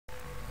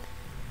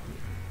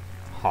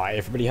Hi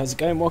everybody, how's it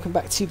going? Welcome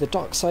back to the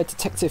Darkside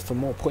Detective for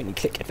more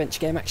point-and-click adventure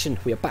game action.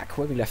 We are back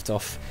where we left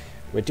off.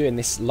 We're doing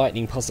this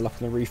lightning puzzle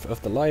up on the roof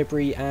of the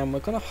library, and we're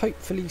going to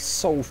hopefully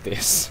solve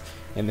this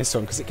in this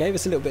one, because it gave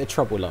us a little bit of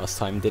trouble last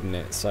time, didn't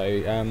it? So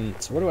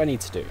what do I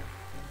need to do?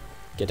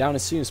 Get down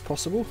as soon as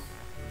possible.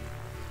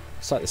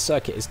 Looks like the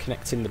circuit is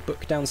connecting the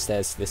book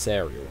downstairs to this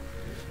aerial.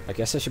 I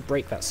guess I should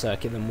break that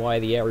circuit, then wire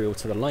the aerial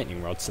to the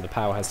lightning rod so the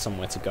power has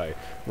somewhere to go.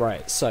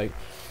 Right, so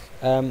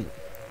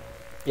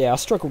yeah, I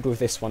struggled with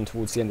this one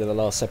towards the end of the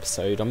last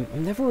episode. I'm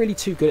never really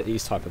too good at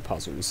these type of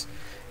puzzles.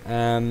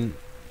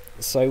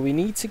 So we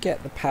need to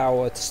get the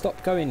power to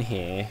stop going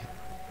here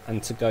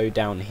and to go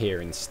down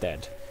here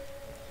instead.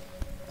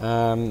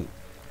 So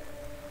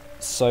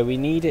we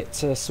need it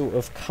to sort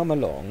of come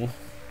along.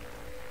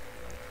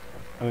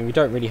 I mean, we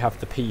don't really have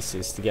the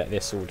pieces to get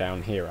this all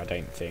down here, I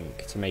don't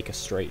think, to make a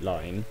straight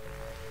line.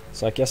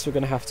 So I guess we're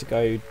going to have to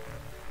go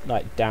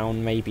like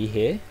down maybe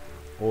here,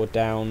 or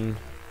down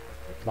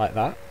like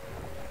that.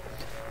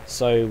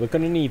 So we're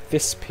going to need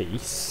this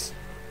piece.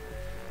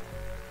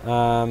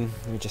 Let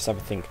me just have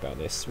a think about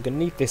this. We're going to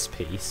need this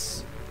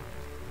piece.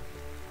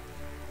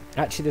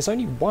 Actually, there's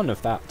only one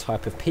of that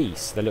type of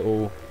piece, the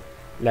little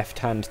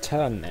left-hand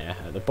turn there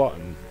at the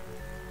bottom,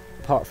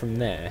 apart from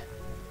there.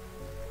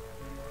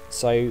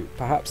 So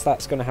perhaps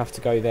that's going to have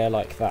to go there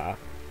like that.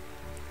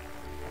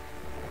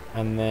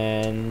 And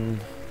then...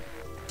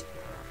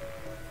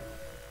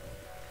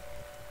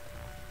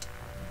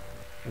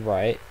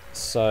 right,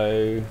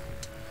 so...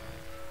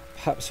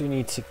 perhaps we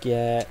need to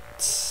get...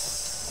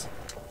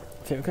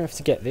 I think we're going to have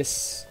to get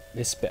this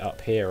bit up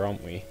here,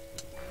 aren't we?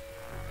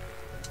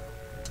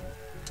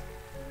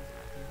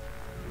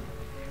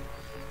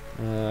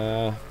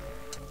 Yeah,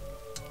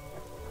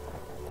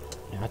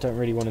 I don't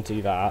really want to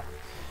do that.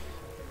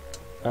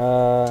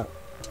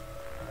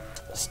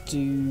 Let's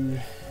do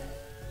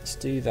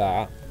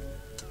that.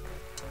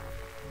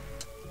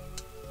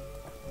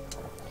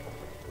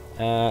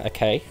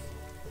 Okay.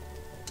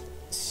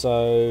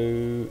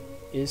 So...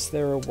 is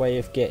there a way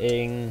of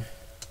getting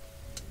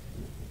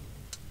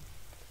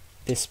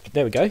this?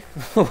 There we go.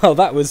 Well,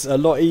 that was a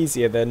lot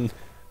easier than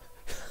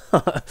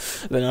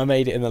than I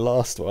made it in the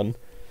last one.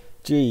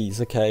 Jeez,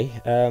 okay.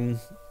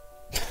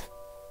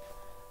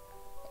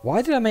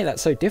 Why did I make that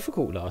so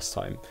difficult last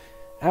time?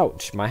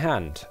 Ouch, my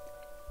hand.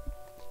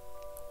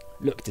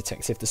 Look,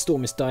 Detective, the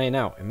storm is dying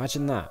out.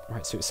 Imagine that.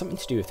 Right, so it's something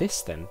to do with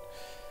this then.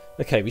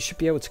 Okay, we should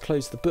be able to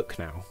close the book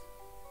now.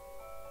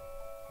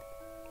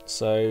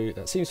 So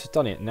that seems to have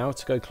done it. Now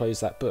to go close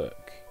that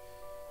book.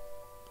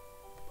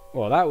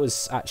 Well, that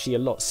was actually a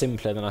lot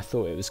simpler than I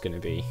thought it was going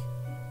to be.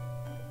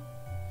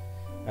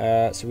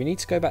 So we need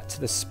to go back to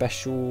the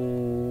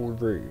special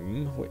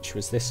room, which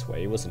was this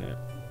way, wasn't it?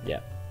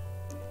 Yeah.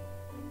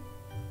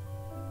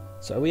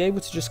 So are we able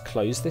to just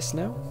close this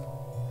now?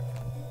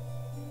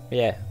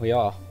 Yeah, we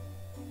are.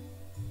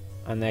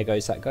 And there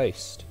goes that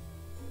ghost.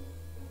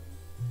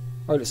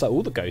 Oh, it looks like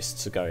all the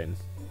ghosts are going.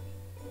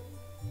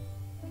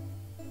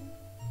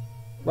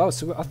 Well,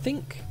 so I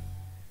think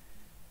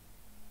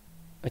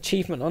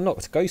achievement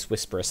unlocked, Ghost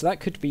Whisperer. So that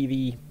could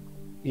be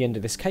the end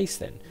of this case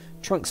then.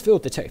 Trunks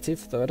filled,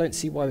 Detective, though I don't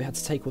see why we had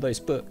to take all those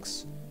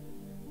books.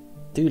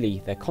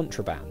 Dooley, they're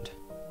contraband.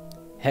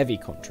 Heavy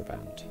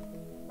contraband.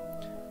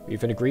 We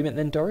have an agreement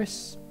then,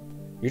 Doris?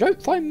 You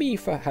don't fine me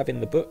for having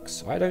the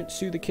books. I don't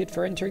sue the kid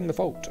for entering the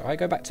vault. I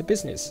go back to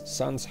business.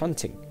 Son's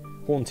haunting,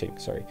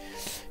 sorry.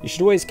 You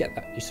should always get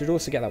that. You should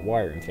also get that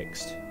wiring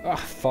fixed. Ah,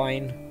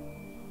 fine.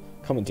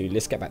 Come on, Dooley,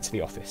 let's get back to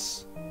the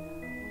office.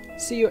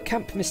 See you at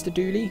camp, Mr.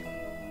 Dooley.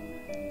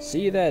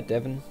 See you there,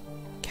 Devon.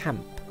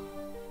 Camp.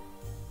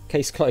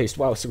 Case closed.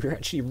 Wow, so we're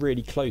actually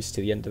really close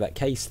to the end of that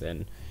case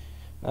then.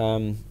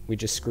 We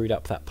just screwed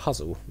up that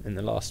puzzle in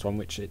the last one,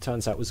 which it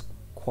turns out was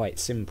quite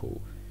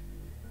simple.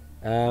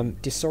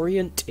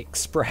 Disorient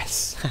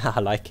Express. I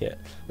like it.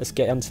 Let's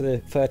get onto the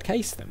third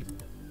case then.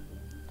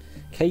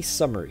 Case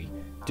summary.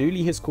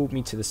 Dooley has called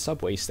me to the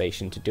subway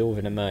station to deal with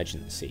an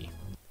emergency.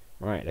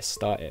 Right, let's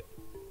start it.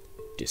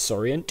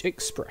 Disorient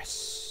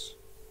Express.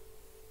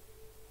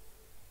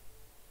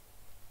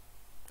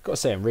 I've got to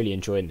say, I'm really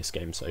enjoying this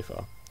game so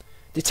far.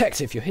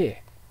 Detective, you're here.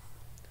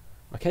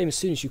 I came as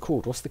soon as you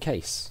called. What's the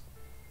case?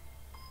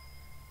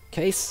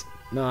 Case?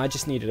 No, I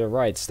just needed a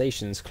ride.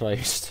 Station's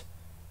closed.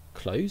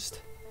 Closed?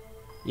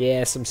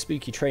 Yeah, some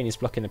spooky train is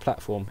blocking the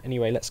platform.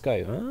 Anyway, let's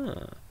go.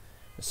 Ah,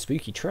 a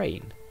spooky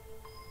train.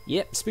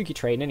 Yep, spooky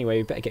train. Anyway,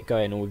 we better get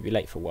going or we'll be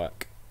late for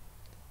work.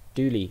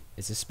 Dooley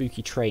is a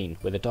spooky train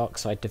with a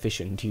Darkside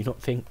Division, do you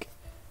not think?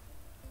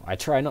 I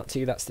try not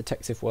to, that's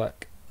detective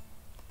work.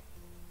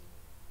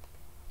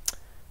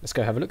 Let's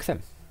go have a look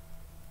then.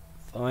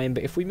 Fine,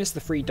 but if we miss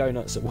the free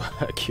donuts at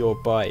work you're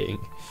buying.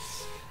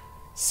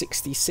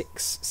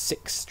 66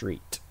 6th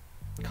Street.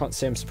 Can't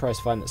say I'm surprised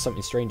to find that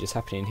something strange is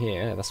happening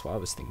here, that's what I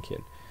was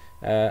thinking.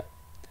 Are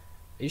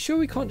you sure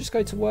we can't just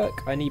go to work?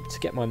 I need to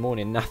get my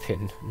morning nap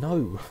in.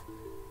 No.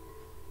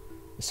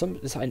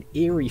 There's like an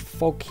eerie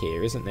fog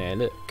here, isn't there?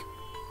 Look.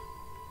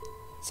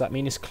 Does that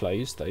mean it's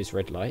closed, those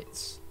red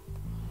lights?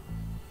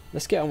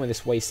 Let's get on with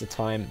this waste of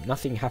time.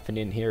 Nothing happened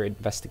in here.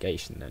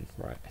 Investigation then.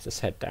 Right, let's just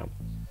head down.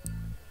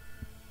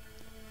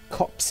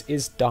 Cops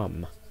is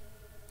dumb.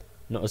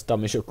 Not as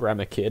dumb as your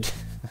grammar, kid.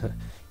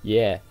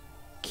 Yeah,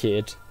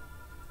 kid.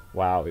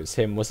 Wow, it was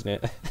him,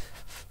 wasn't it?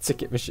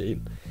 Ticket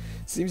machine.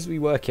 Seems to be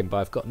working, but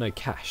I've got no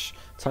cash.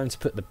 Time to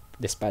put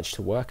this badge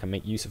to work and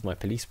make use of my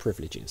police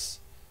privileges.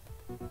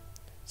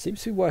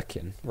 Seems to be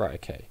working. Right,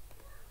 okay.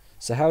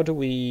 So how do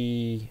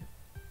we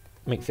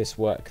make this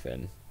work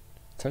then?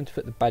 Time to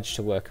put the badge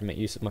to work and make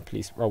use of my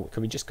police... Oh,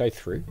 can we just go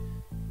through?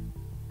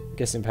 I'm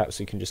guessing perhaps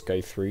we can just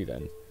go through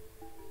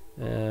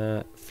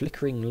then.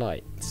 Flickering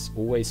lights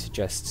always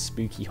suggest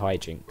spooky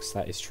hijinks.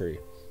 That is true.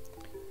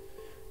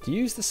 Do you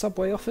use the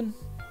subway often?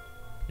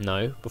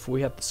 No. Before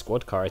we had the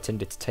squad car, I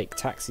tended to take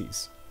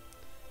taxis.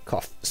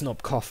 Cough.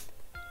 Snob cough.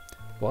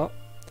 What?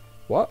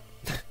 What?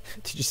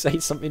 Did you say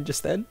something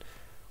just then?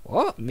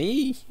 What?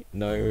 Me?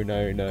 No,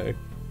 no, no.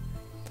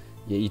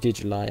 Yeah, you did,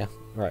 you liar.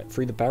 Right,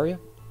 through the barrier?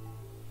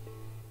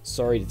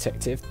 Sorry,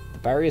 detective. The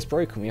barrier's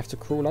broken. We have to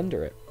crawl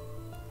under it.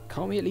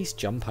 Can't we at least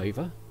jump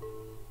over?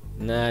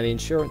 Nah, the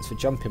insurance for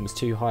jumping was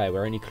too high.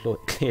 We're only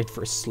cleared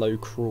for a slow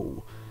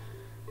crawl.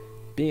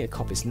 Being a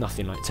cop is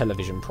nothing like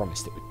television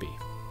promised it would be.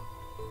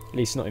 At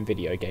least not in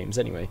video games,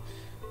 anyway.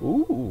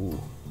 Ooh.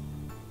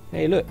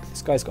 Hey, look.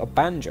 This guy's got a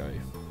banjo.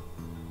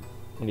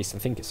 At least I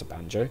think it's a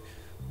banjo.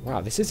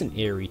 Wow, this is an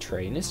eerie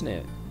train, isn't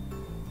it?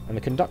 And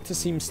the conductor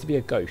seems to be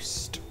a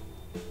ghost.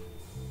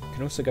 You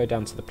can also go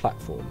down to the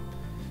platform.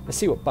 Let's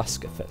see what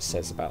Busker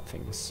says about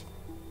things.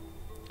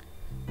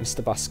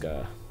 Mr.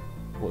 Busker,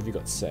 what have you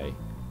got to say?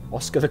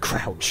 Oscar the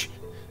Crouch.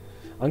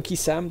 Unky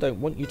Sam don't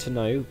want you to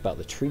know about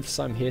the truths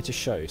I'm here to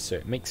show, so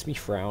it makes me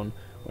frown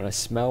when I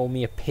smell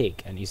me a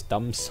pig and his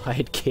dumb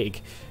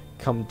sidekick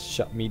come to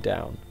shut me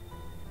down.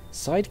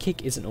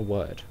 Sidekick isn't a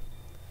word.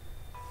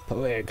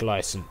 Poetic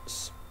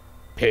license.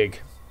 Pig.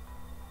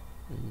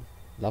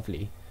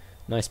 Lovely.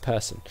 Nice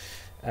person.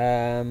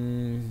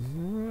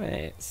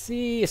 Right.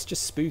 See, it's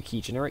just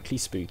spooky, generically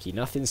spooky.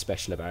 Nothing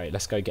special about it.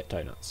 Let's go get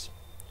donuts.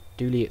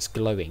 Dooley, it's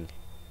glowing.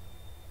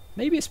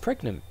 Maybe it's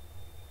pregnant.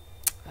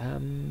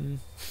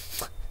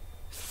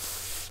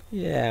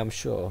 Yeah, I'm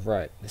sure.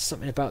 Right. There's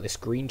something about this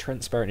green,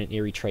 transparent and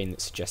eerie train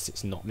that suggests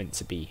it's not meant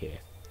to be here.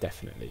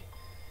 Definitely.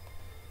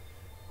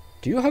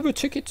 Do you have a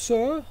ticket,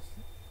 sir?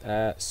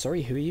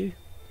 Sorry, who are you?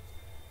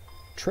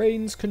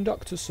 Train's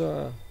conductor,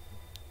 sir.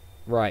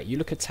 Right, you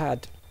look a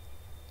tad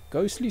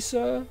ghostly,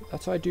 sir.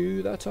 That I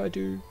do, that I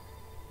do.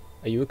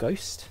 Are you a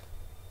ghost?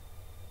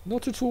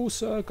 Not at all,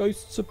 sir.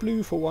 Ghosts are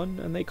blue for one,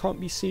 and they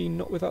can't be seen,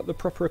 not without the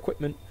proper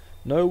equipment.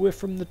 No, we're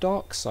from the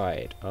dark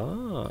side.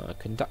 Ah,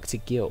 Conductor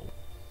Gill.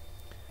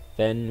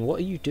 Then what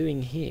are you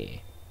doing here?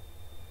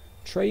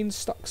 Train's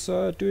stuck,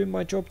 sir. Doing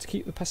my job to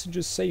keep the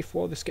passengers safe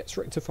while this gets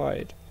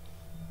rectified.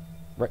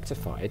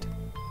 Rectified?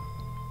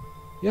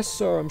 Yes,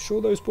 sir. I'm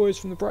sure those boys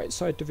from the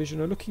Darkside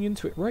Division are looking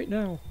into it right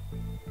now.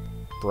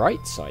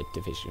 Darkside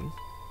Division?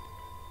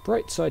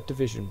 Darkside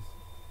Division.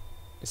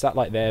 Is that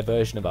like their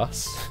version of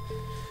us?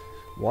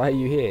 Why are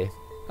you here?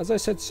 As I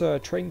said, sir,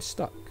 train's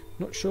stuck.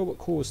 Not sure what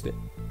caused it.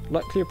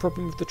 Likely a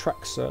problem with the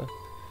tracks, sir.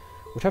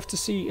 Would have to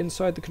see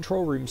inside the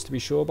control rooms to be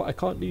sure, but I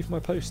can't leave my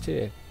post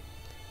here.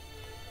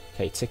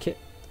 Okay, ticket.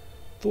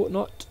 Thought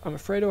not. I'm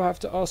afraid I'll have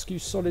to ask you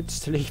solids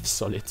to leave.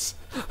 Solids?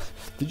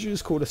 Did you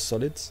just call us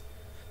solids?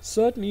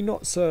 Certainly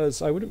not,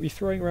 sirs. I wouldn't be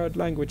throwing around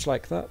language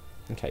like that.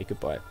 Okay,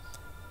 goodbye.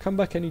 Come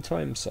back any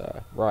time,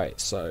 sir. Right,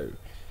 so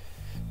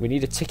we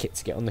need a ticket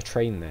to get on the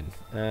train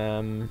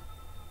then.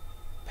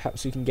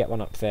 Perhaps we can get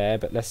one up there,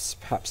 but let's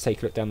perhaps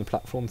take a look down the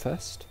platform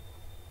first.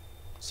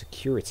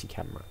 Security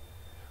camera.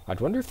 I'd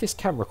wonder if this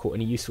camera caught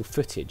any useful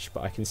footage,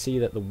 but I can see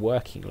that the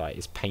working light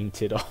is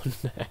painted on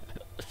there.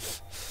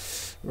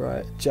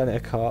 Right, janitor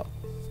cart.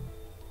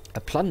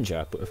 A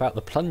plunger, but without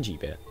the plungy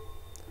bit.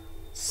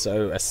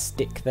 So, a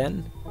stick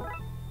then?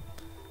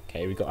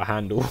 Okay, we got a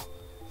handle.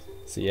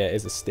 So yeah, it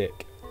is a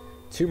stick.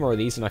 2 more of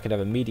these and I could have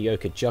a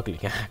mediocre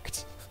juggling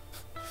act.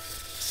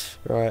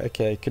 Right,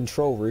 okay,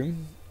 control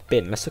room.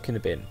 Bin, let's look in the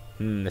bin.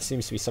 There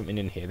seems to be something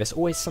in here. There's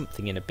always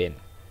something in a bin.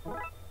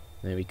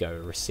 There we go, a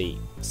receipt.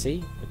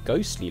 See? A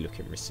ghostly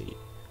looking receipt.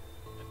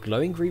 A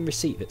glowing green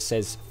receipt that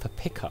says, for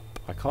pickup.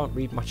 I can't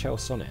read much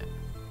else on it.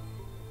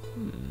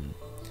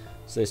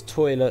 So there's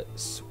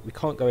toilets. We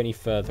can't go any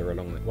further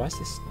along it. Why is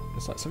this?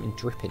 There's like something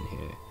dripping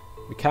here.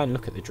 We can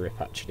look at the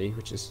drip actually,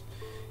 which is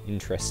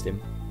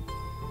interesting.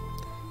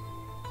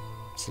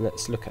 So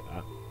let's look at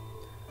that.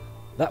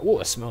 That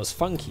water smells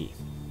funky.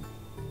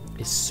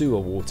 It's sewer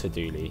water,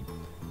 Dooley.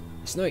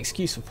 It's no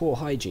excuse for poor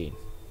hygiene.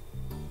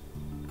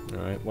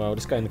 Alright, well,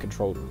 let's go in the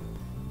control room.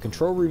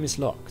 Control room is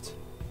locked.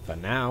 For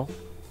now.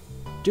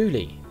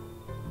 Dooley.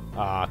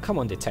 Ah, come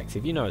on,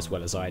 detective. You know as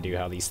well as I do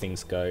how these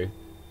things go.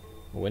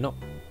 Well, we're not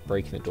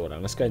breaking the door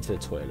down. Let's go into the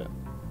toilet.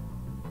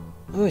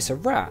 Oh, it's a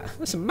rat.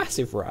 That's a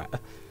massive rat.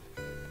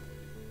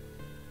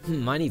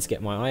 I need to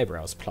get my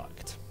eyebrows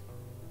plucked.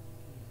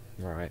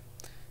 Right.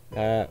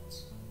 Right,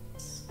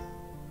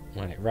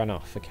 it ran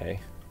off. Okay.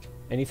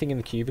 Anything in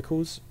the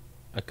cubicles?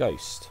 A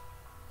ghost.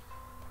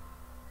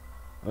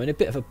 I'm in a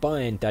bit of a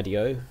bind,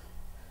 Daddy-O.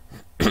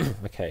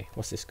 Okay,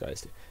 what's this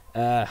guy's do?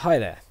 Hi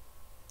there.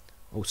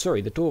 Oh,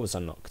 sorry, the door was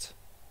unlocked.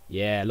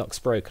 Yeah, lock's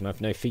broken.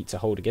 I've no feet to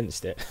hold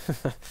against it.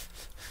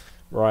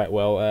 Right,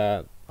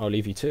 well, I'll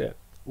leave you to it.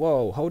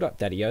 Whoa, hold up,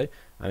 Daddy-O.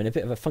 I'm in a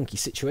bit of a funky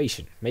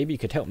situation. Maybe you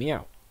could help me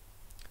out.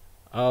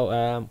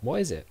 Oh, what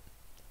is it?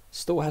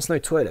 Store has no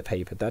toilet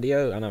paper,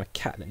 Daddy-O, and I'm a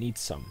cat that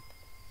needs some.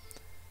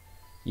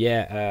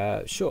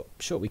 Yeah, sure,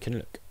 we can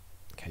look.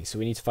 Okay, so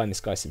we need to find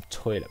this guy some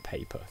toilet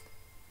paper.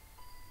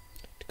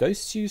 Do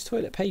ghosts use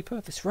toilet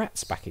paper? This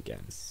rat's back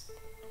again.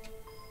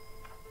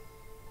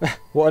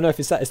 What on earth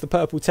is that? It's the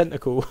purple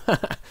tentacle.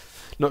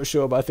 Not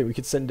sure, but I think we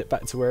could send it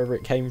back to wherever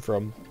it came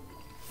from.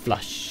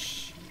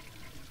 Flush.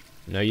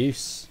 No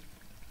use.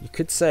 You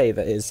could say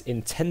that it's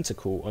in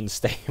tentacle on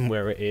staying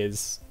where it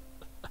is.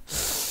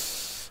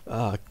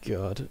 Oh,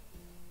 God.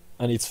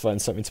 I need to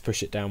find something to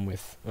push it down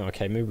with.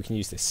 Okay, maybe we can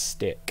use this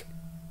stick.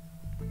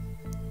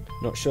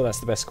 Not sure that's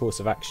the best course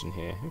of action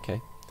here.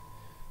 Okay.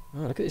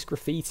 Oh, look at this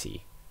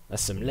graffiti.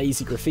 That's some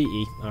lazy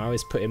graffiti. I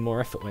always put in more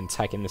effort when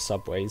tagging the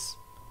subways.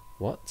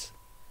 What?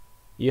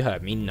 You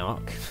heard me,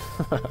 knock.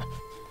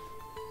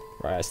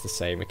 Right, that's the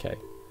same. Okay.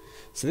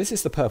 So this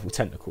is the purple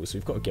tentacle, so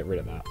we've got to get rid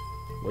of that.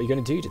 What are you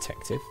going to do,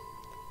 detective?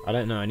 I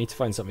don't know. I need to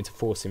find something to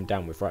force him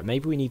down with. Right,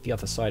 maybe we need the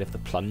other side of the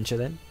plunger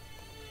then?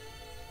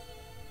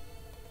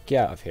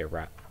 Get out of here,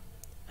 rat.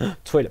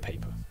 Toilet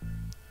paper.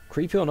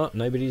 Creepy or not,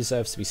 nobody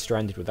deserves to be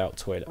stranded without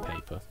toilet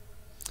paper.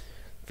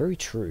 Very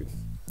true.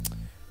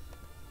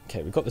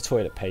 Okay, we've got the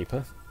toilet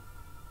paper.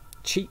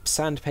 Cheap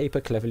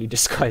sandpaper cleverly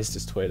disguised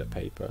as toilet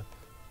paper.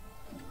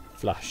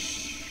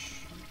 Flush.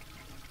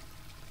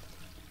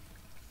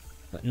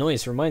 That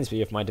noise reminds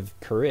me of my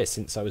career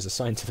since I was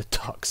assigned to the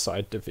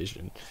Darkside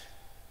Division.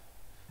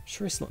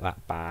 Sure, it's not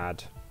that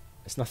bad.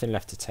 There's nothing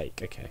left to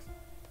take. Okay.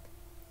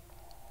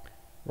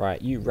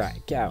 Right, you rat,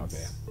 get out of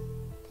here.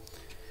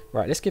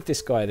 Right, let's give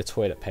this guy the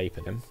toilet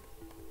paper then.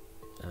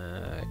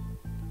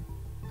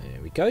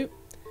 There we go.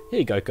 Here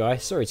you go, guy.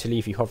 Sorry to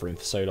leave you hovering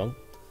for so long.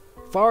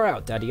 Far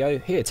out, Daddy-O.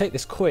 Here, take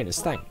this coin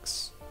as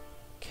thanks.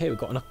 Okay, we've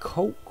got an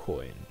occult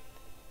coin.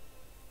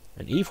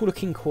 An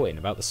evil-looking coin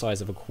about the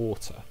size of a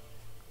quarter.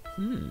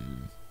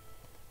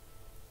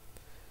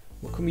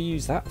 What can we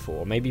use that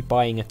for? Maybe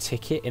buying a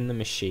ticket in the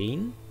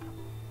machine?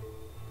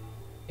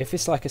 If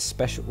it's like a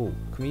special... Ooh,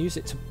 can we use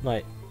it to,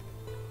 like,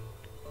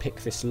 pick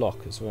this lock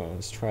as well?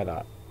 Let's try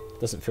that.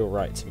 Doesn't feel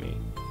right to me.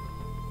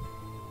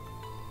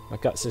 My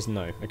gut says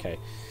no. Okay.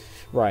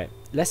 Right.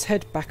 Let's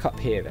head back up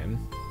here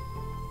then.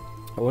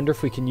 I wonder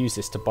if we can use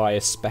this to buy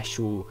a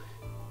special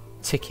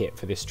ticket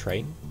for this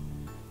train.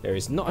 There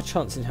is not a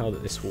chance in hell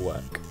that this will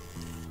work.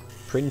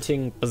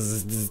 Printing.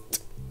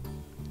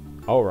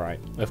 Alright,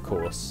 of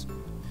course.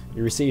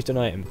 You received an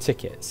item.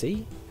 Ticket.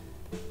 See?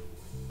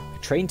 A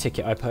train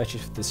ticket I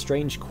purchased with the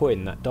strange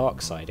coin that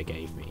Darksider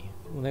gave me.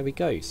 Well, there we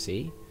go.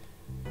 See?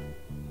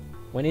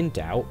 When in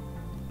doubt,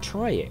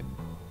 try it.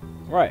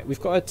 Right, we've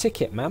got a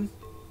ticket, ma'am.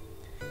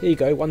 Here you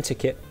go, one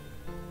ticket.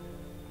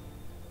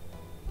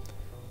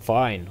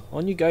 Fine,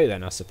 on you go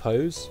then, I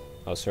suppose.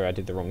 Oh, sorry, I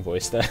did the wrong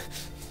voice there.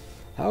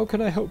 How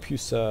can I help you,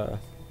 sir?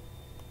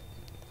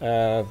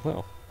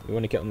 Well, we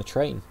want to get on the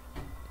train.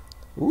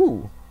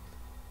 Ooh.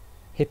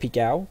 Hippie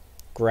gal,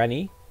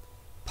 granny,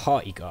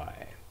 party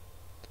guy.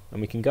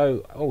 And we can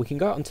go, oh, we can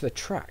go out onto the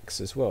tracks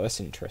as well.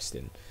 That's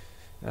interesting.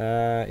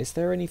 Is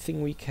there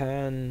anything we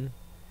can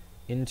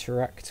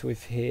interact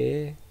with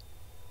here?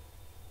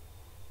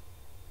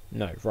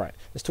 No, right.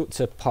 Let's talk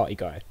to party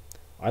guy.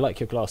 I like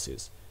your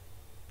glasses.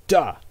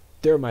 Duh!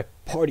 They're my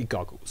party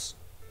goggles.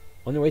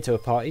 On your way to a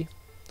party?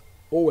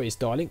 Always,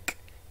 darling.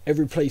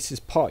 Every place is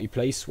party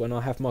place when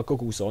I have my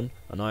goggles on,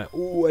 and I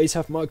always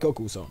have my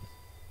goggles on.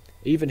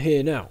 Even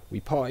here now, we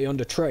party on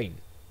the train.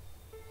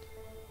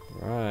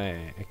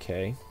 Right,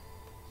 okay.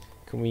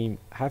 Can we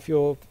have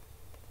your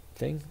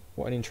thing?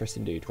 What an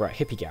interesting dude. Right,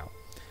 hippie gal.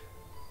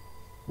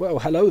 Well,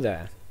 hello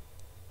there.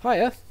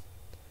 Hiya.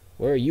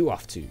 Where are you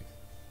off to?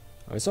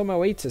 I was on my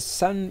way to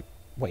San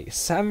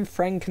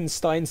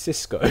Frankenstein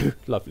Cisco.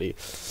 Lovely.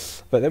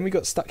 But then we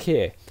got stuck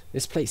here.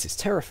 This place is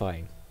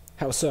terrifying.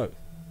 How so?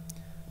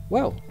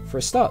 Well, for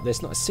a start,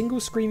 there's not a single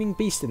screaming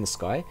beast in the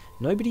sky,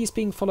 nobody is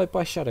being followed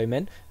by shadow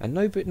men, and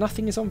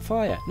nothing is on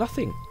fire.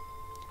 Nothing.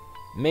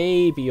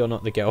 Maybe you're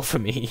not the girl for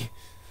me.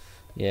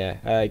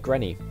 Yeah,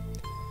 Granny.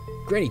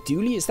 Granny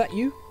Dooley, is that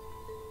you?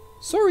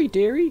 Sorry,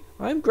 dearie,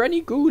 I'm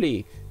Granny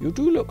Gooley. You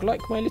do look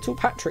like my little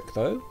Patrick,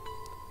 though.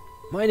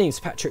 My name's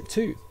Patrick,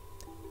 too.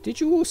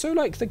 Did you also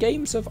like the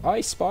games of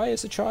I Spy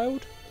as a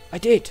child? I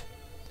did.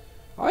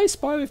 I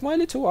spy with my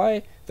little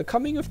eye the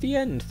coming of the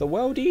end, the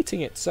world eating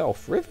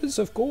itself, rivers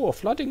of gore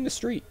flooding the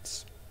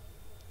streets.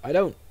 I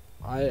don't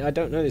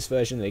know this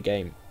version of the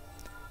game.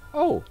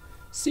 Oh,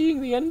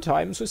 seeing the end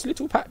times was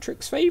little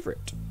Patrick's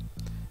favourite.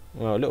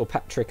 Well, little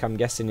Patrick, I'm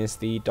guessing, is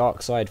the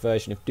Darkside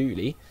version of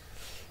Dooley.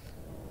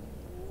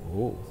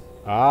 Oh,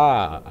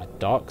 a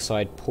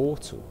Darkside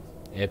portal.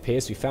 It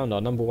appears we found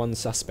our #1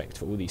 suspect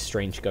for all these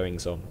strange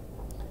goings on.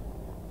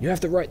 You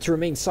have the right to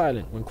remain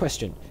silent when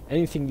questioned.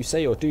 Anything you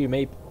say or do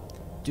may...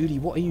 Dooley,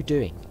 what are you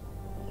doing?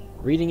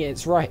 Reading it,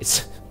 it's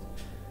right.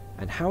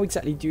 And how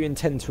exactly do you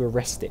intend to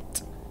arrest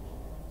it?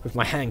 With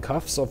my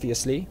handcuffs,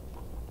 obviously.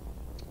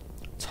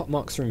 Top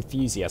marks for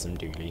enthusiasm,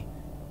 Dooley.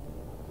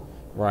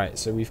 Right,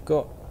 so we've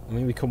got... I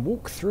mean, we can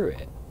walk through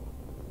it.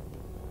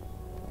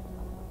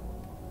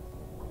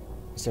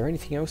 Is there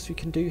anything else we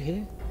can do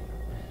here?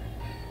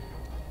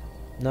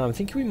 No, I'm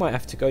thinking we might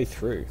have to go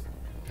through.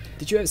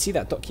 Did you ever see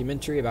that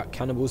documentary about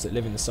cannibals that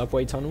live in the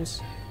subway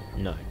tunnels?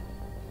 No.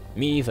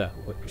 Me either,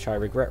 which I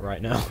regret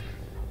right now.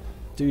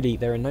 Dooley,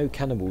 there are no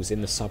cannibals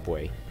in the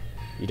subway.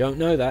 You don't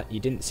know that, you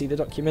didn't see the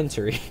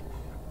documentary.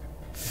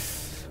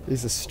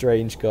 He's a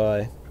strange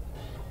guy.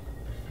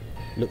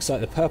 Looks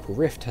like the Purple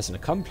Rift has an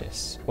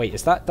accomplice. Wait,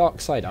 is that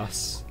Darkside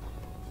us?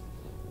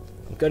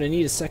 I'm gonna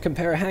need a second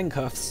pair of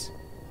handcuffs.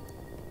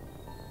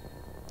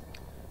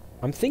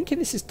 I'm thinking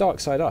this is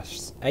Darkside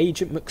us.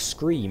 Agent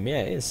McScream,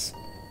 yeah it is.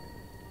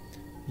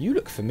 You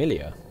look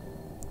familiar.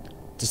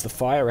 Does the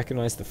fire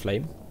recognise the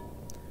flame?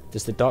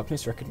 Does the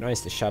darkness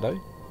recognise the shadow?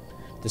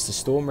 Does the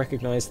storm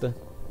recognise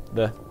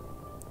the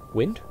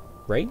wind?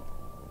 Rain?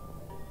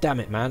 Damn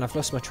it, man, I've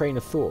lost my train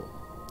of thought.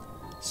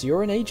 So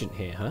you're an agent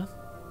here, huh?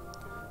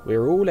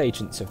 We're all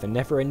agents of the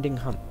never-ending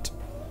hunt.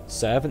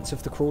 Servants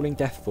of the crawling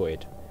death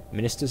void.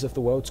 Ministers of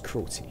the world's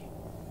cruelty.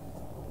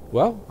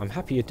 Well, I'm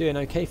happy you're doing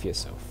okay for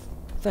yourself.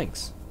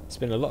 Thanks. It's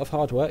been a lot of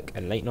hard work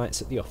and late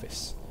nights at the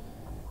office.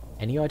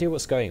 Any idea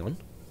what's going on?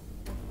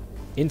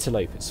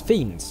 Interlopers,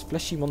 fiends,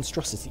 fleshy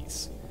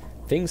monstrosities.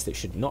 Things that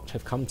should not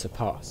have come to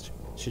pass.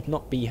 Should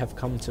not be have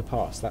come to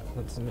pass.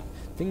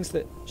 Things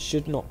that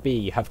should not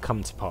be have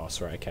come to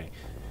pass. Right, okay.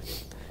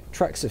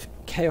 Tracks of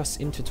chaos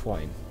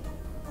intertwine.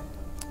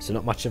 So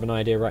not much of an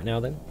idea right now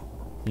then?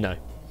 No.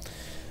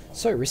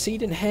 So,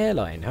 receding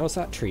hairline, how's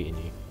that treating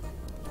you?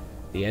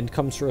 The end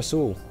comes for us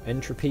all.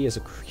 Entropy is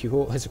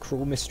a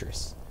cruel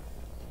mistress.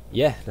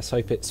 Yeah, let's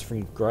hope it's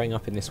from growing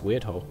up in this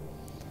weird hole.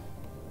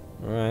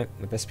 Alright,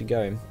 we best be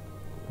going.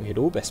 We had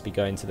all best be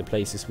going to the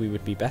places we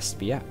would be best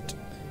be at.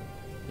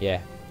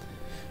 Yeah.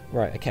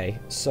 Right, okay,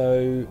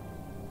 so...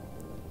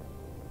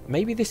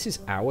 maybe this is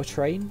our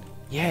train?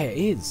 Yeah, it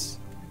is.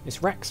 It's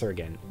Raxa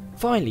again.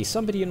 Finally,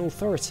 somebody in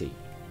authority.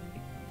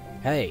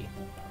 Hey.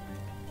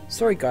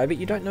 Sorry, guy, but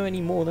you don't know any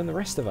more than the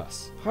rest of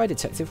us. Hi,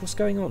 Detective, what's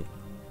going on?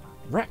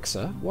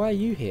 Raxa, why are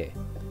you here?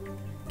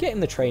 Getting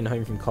the train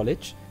home from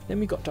college, then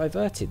we got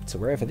diverted to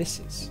wherever this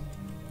is.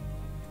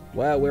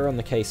 Well, we're on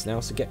the case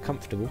now, so get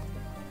comfortable.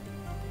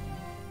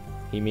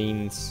 He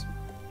means...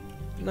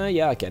 no,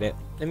 yeah, I get it.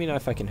 Let me know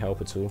if I can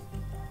help at all.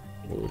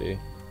 Will do.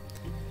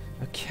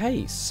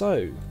 Okay,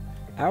 so...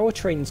 our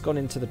train's gone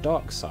into the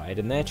dark side,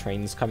 and their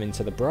train's come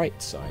into the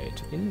bright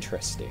side.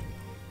 Interesting.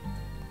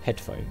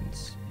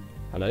 Headphones.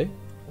 Hello?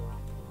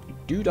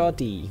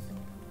 Doo-da-dee.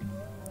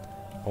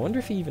 I wonder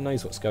if he even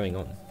knows what's going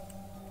on.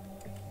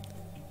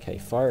 Okay,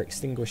 fire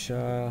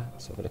extinguisher.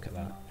 Let's have a look at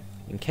that.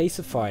 In case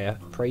of fire,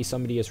 pray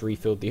somebody has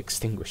refilled the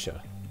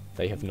extinguisher.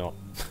 They have not.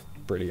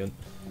 Brilliant.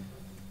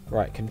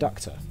 Right,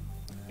 conductor.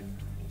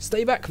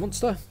 Stay back,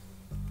 monster!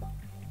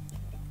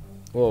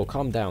 Whoa,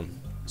 calm down.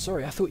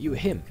 Sorry, I thought you were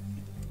him.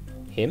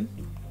 Him?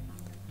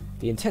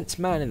 The intense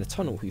man in the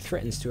tunnel who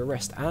threatens to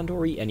arrest and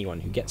or eat anyone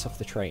who gets off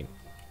the train.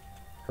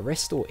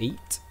 Arrest or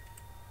eat?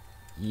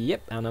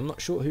 Yep, and I'm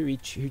not sure who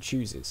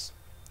chooses.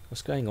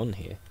 What's going on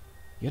here?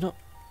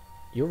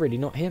 You're really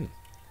not him.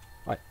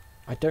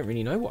 I don't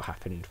really know what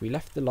happened. We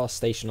left the last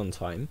station on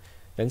time,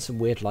 then some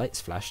weird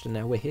lights flashed, and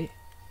now we're here.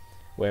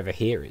 Wherever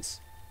here is.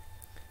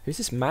 Who's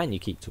this man you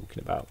keep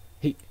talking about?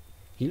 He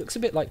looks a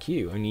bit like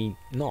you, only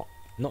not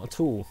at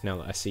all now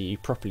that I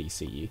properly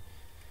see you.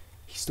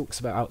 He stalks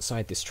about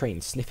outside this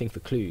train, sniffing for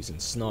clues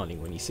and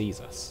snarling when he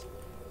sees us.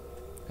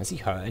 Has he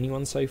hurt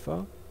anyone so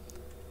far?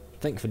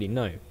 Thankfully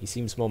no, he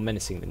seems more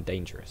menacing than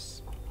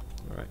dangerous.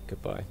 Alright,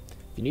 goodbye.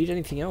 If you need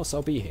anything else,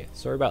 I'll be here.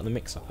 Sorry about the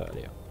mix-up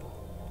earlier.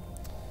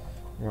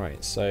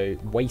 Right, so,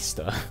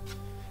 Waster.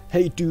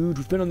 Hey dude,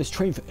 we've been on this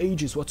train for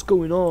ages, what's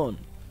going on?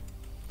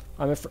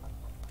 I'm afraid...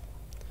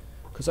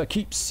 because I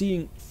keep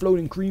seeing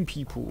floating green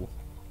people.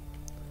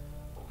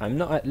 I'm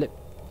not at lip...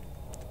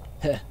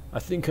 Heh, I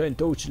think I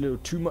indulged a little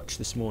too much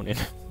this morning.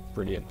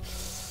 Brilliant.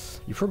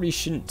 You probably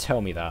shouldn't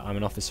tell me that, I'm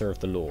an officer of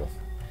the law.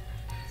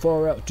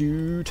 Far out,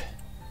 dude.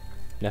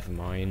 Never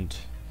mind.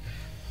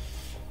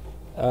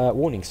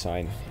 Warning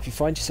sign. If you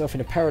find yourself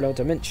in a parallel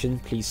dimension,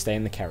 please stay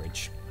in the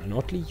carriage. An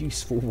oddly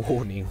useful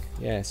warning.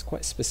 Yeah, it's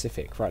quite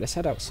specific. Right, let's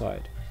head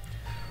outside.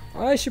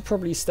 I should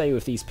probably stay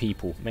with these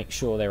people, make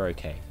sure they're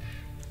okay.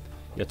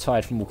 You're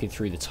tired from walking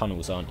through the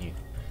tunnels, aren't you?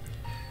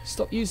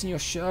 Stop using your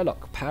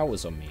Sherlock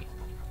powers on me.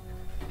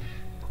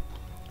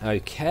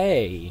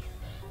 Okay.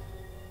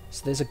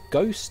 So there's a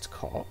ghost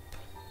cop.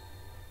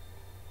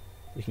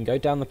 We can go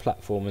down the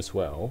platform as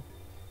well.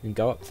 We can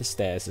go up the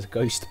stairs. There's a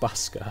ghost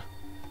busker.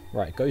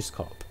 Right, ghost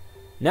cop.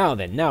 Now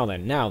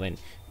then.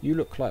 You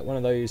look like one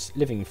of those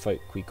living folk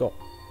we got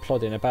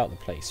plodding about the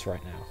place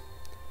right now.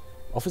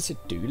 Officer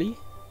Dooley?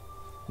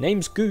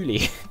 Name's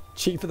Ghoulie,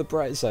 Chief of the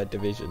Darkside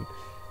Division.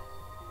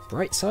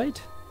 Brightside?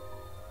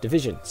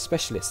 Division,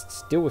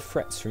 specialists, deal with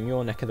threats from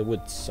your neck of the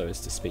woods, so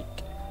as to speak.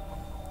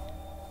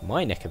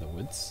 My neck of the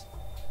woods?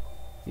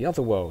 The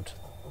other world.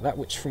 That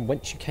which from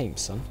whence you came,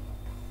 son.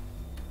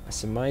 I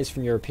surmise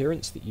from your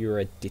appearance that you are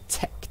a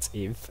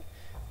detective,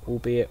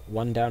 albeit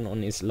one down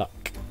on his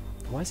luck.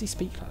 Why does he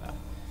speak like that?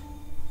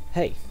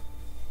 Hey.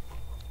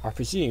 I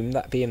presume,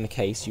 that being the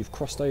case, you've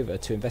crossed over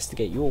to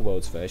investigate your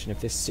world's version of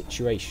this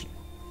situation.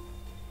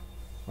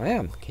 I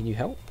am. Can you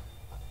help?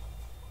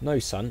 No,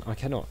 son, I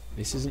cannot.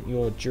 This isn't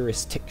your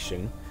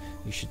jurisdiction.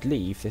 You should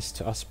leave this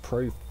to us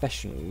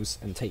professionals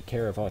and take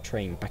care of our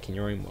train back in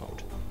your own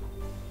world.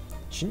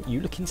 Shouldn't you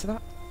look into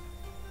that?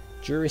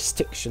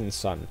 Jurisdiction,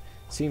 son.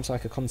 Seems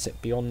like a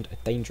concept beyond a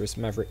dangerous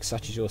maverick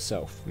such as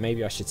yourself.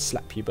 Maybe I should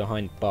slap you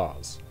behind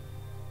bars.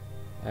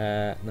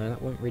 No,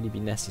 that won't really be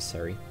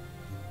necessary.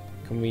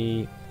 Can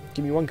we...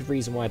 Give me one good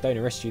reason why I don't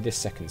arrest you this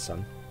second,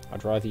 son.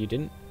 I'd rather you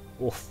didn't.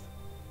 Oof.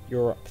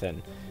 You're up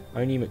then.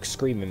 Only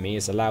McScream and me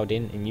is allowed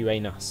in, and you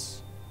ain't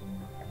us.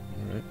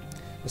 Alright.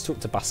 Let's talk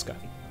to Busker.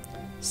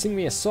 Sing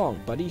me a song,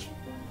 buddy.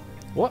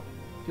 What?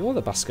 You're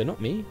the busker, not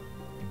me.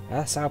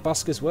 That's how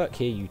buskers work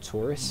here, you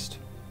tourist.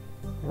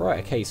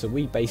 Right, okay, so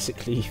we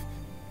basically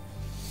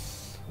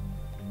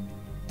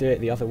do it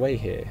the other way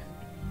here.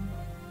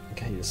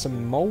 Okay, there's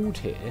some mould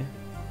here.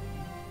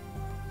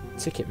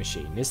 Ticket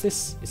machine. Is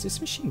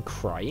this machine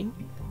crying?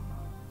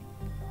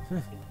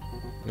 Huh.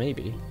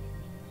 Maybe.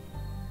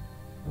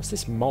 What's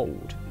this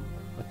mould?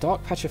 A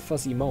dark patch of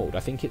fuzzy mould. I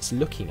think it's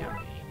looking at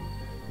me.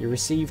 You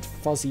received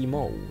fuzzy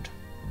mould.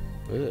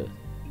 Ugh.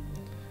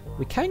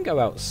 We can go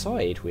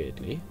outside,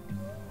 weirdly.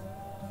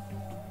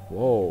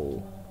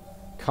 Whoa.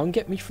 Come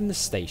get me from the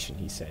station,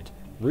 he said.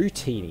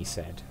 Routine, he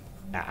said.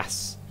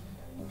 Ass.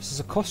 This is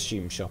a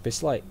costume shop.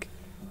 It's like...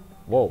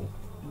 Whoa.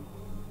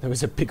 There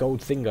was a big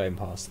old thing going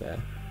past there.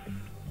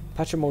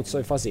 Patch of mould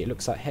so fuzzy it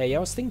looks like hair. Yeah, I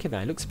was thinking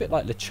that. It looks a bit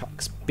like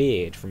LeChuck's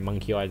beard from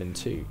Monkey Island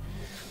 2.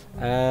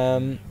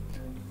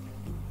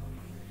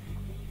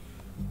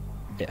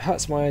 It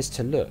hurts my eyes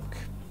to look.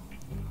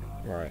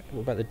 Right,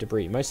 what about the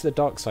debris? Most of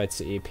the Darkside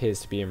city appears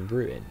to be in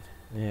ruin.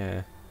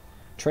 Yeah.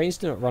 Trains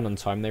do not run on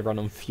time, they run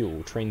on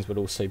fuel. Trains would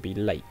also be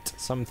late.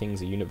 Some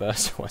things are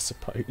universal, I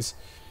suppose.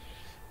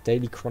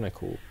 Daily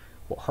Chronicle.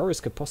 What horrors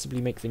could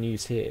possibly make the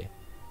news here?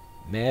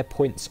 Mayor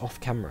points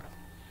off camera.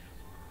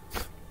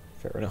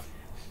 Fair enough.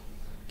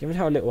 Given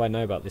how little I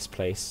know about this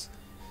place,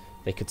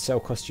 they could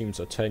sell costumes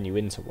or turn you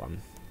into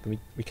one.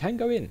 We can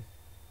go in.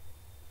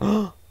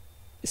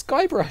 It's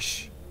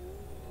Guybrush!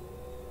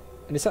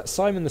 And is that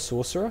Simon the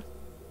Sorcerer?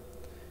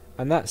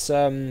 And that's,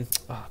 oh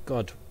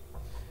god,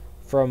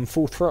 from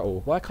Full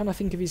Throttle. Why can't I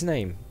think of his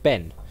name?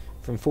 Ben,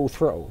 from Full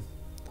Throttle.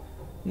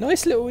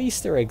 Nice little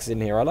Easter eggs in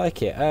here, I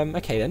like it.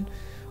 Okay then,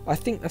 I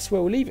think that's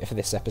where we'll leave it for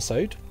this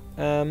episode.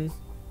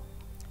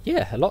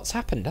 Yeah, a lot's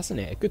happened, hasn't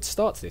it? A good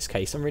start to this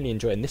case. I'm really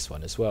enjoying this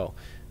one as well.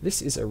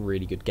 This is a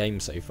really good game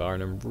so far,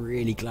 and I'm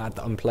really glad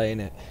that I'm playing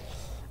it.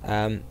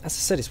 As I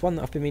said, it's one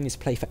that I've been meaning to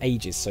play for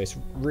ages, so it's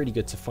really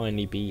good to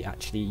finally be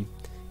actually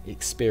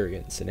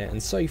experiencing it.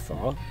 And so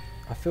far,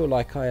 I feel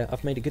like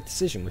I've made a good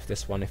decision with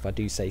this one, if I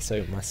do say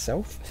so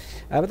myself.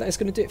 But that is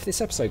going to do it for this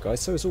episode,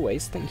 guys. So as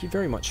always, thank you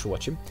very much for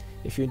watching.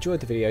 If you enjoyed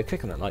the video,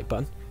 click on that like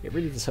button. It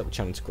really does help the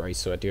channel to grow,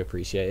 so I do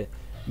appreciate it.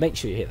 Make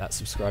sure you hit that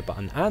subscribe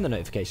button and the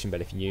notification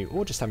bell if you're new,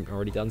 or just haven't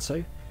already done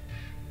so.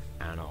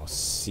 And I'll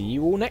see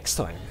you all next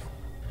time.